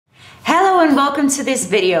and welcome to this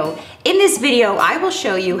video. In this video, I will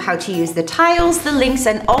show you how to use the tiles, the links,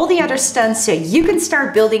 and all the other stunts so you can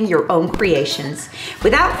start building your own creations.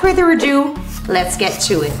 Without further ado, let's get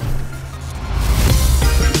to it.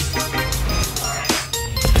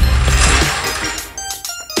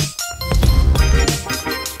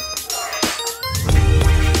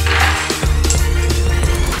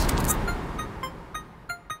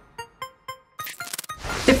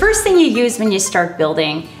 The first thing you use when you start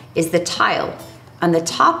building is the tile. On the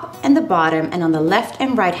top and the bottom and on the left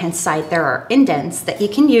and right hand side there are indents that you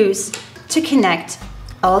can use to connect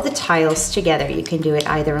all the tiles together. You can do it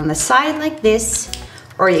either on the side like this,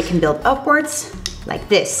 or you can build upwards like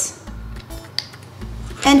this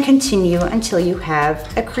and continue until you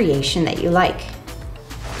have a creation that you like.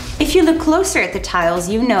 If you look closer at the tiles,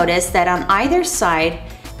 you notice that on either side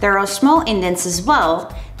there are small indents as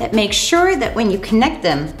well that make sure that when you connect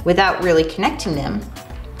them without really connecting them,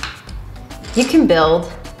 you can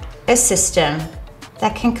build a system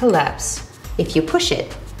that can collapse if you push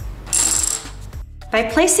it. By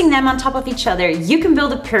placing them on top of each other, you can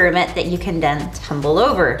build a pyramid that you can then tumble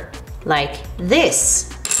over, like this.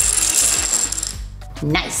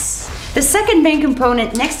 Nice. The second main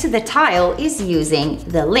component next to the tile is using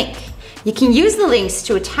the link. You can use the links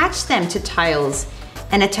to attach them to tiles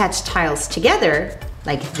and attach tiles together,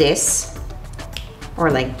 like this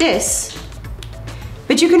or like this.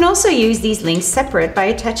 But you can also use these links separate by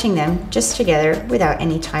attaching them just together without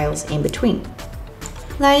any tiles in between,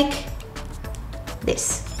 like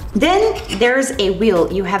this. Then there's a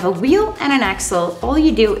wheel. You have a wheel and an axle. All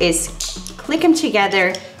you do is click them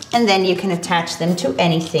together and then you can attach them to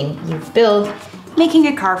anything you've built, making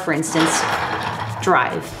a car, for instance,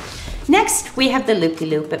 drive. Next, we have the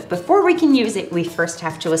loop-de-loop, but before we can use it, we first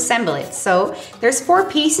have to assemble it. So there's 4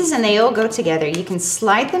 pieces and they all go together. You can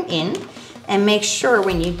slide them in and make sure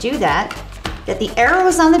when you do that, that the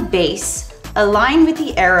arrows on the base align with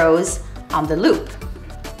the arrows on the loop.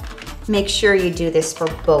 Make sure you do this for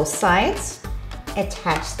both sides.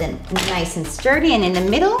 Attach them nice and sturdy, and in the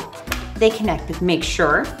middle, they connect, but make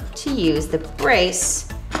sure to use the brace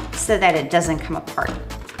so that it doesn't come apart.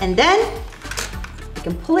 And then you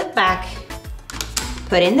can pull it back,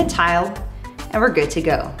 put in the tile, and we're good to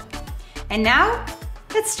go. And now,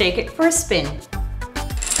 let's take it for a spin.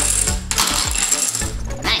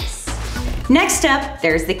 Nice. Next up,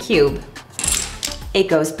 there's the cube. It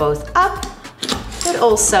goes both up, but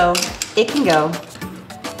also it can go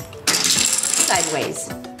sideways.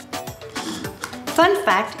 Fun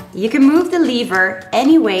fact, you can move the lever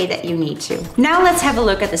any way that you need to. Now let's have a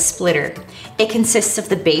look at the splitter. It consists of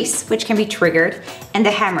the base, which can be triggered, and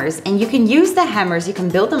the hammers. And you can use the hammers, you can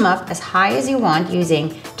build them up as high as you want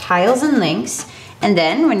using tiles and links. And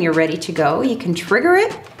then when you're ready to go, you can trigger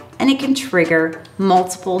it, and it can trigger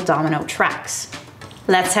multiple domino tracks.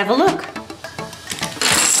 Let's have a look.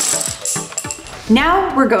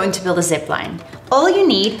 Now we're going to build a zipline. All you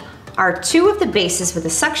need are 2 of the bases with a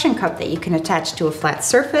suction cup that you can attach to a flat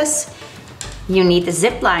surface. You need the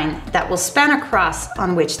zipline that will span across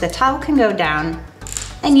on which the tile can go down,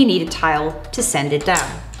 and you need a tile to send it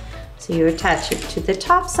down. So you attach it to the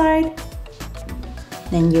top side,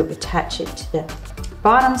 then you attach it to the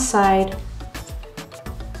bottom side,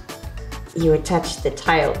 you attach the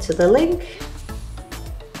tile to the link,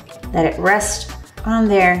 let it rest on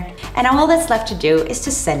there, and all that's left to do is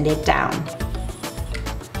to send it down,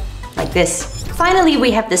 like this. Finally,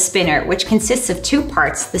 we have the spinner, which consists of 2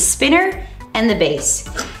 parts, the spinner and the base.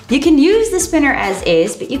 You can use the spinner as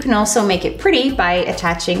is, but you can also make it pretty by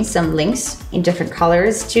attaching some links in different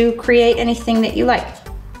colors to create anything that you like.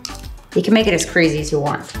 You can make it as crazy as you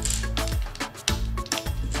want.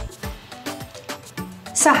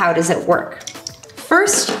 So how does it work?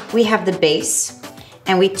 First, we have the base,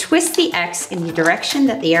 and we twist the X in the direction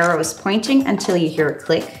that the arrow is pointing until you hear a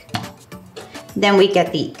click. Then we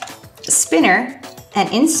get the spinner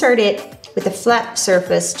and insert it with the flat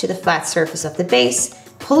surface to the flat surface of the base,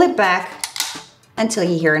 pull it back until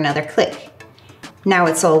you hear another click. Now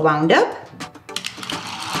it's all wound up,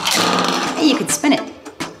 and you can spin it.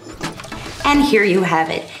 And here you have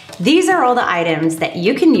it. These are all the items that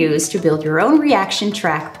you can use to build your own reaction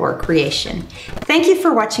track or creation. Thank you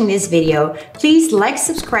for watching this video. Please like,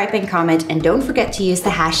 subscribe, and comment, and don't forget to use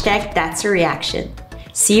the hashtag #That'sAReaction.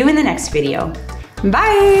 See you in the next video.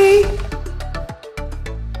 Bye!